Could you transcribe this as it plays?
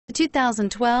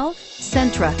2012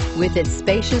 Sentra. With its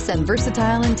spacious and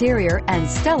versatile interior and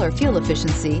stellar fuel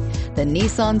efficiency, the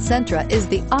Nissan Sentra is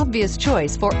the obvious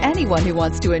choice for anyone who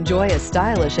wants to enjoy a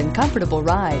stylish and comfortable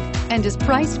ride and is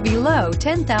priced below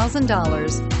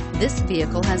 $10,000. This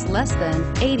vehicle has less than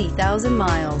 80,000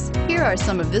 miles. Here are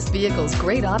some of this vehicle's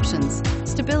great options: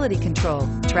 stability control,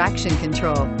 traction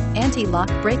control, anti-lock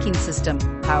braking system,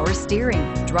 power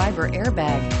steering, driver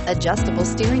airbag, adjustable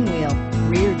steering wheel,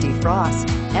 rear defrost,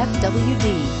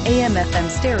 FWD, AM/FM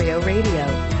stereo radio,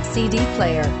 CD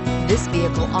player. This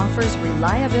vehicle offers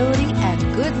reliability and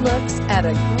good looks at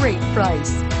a great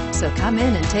price. So come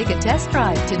in and take a test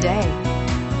drive today.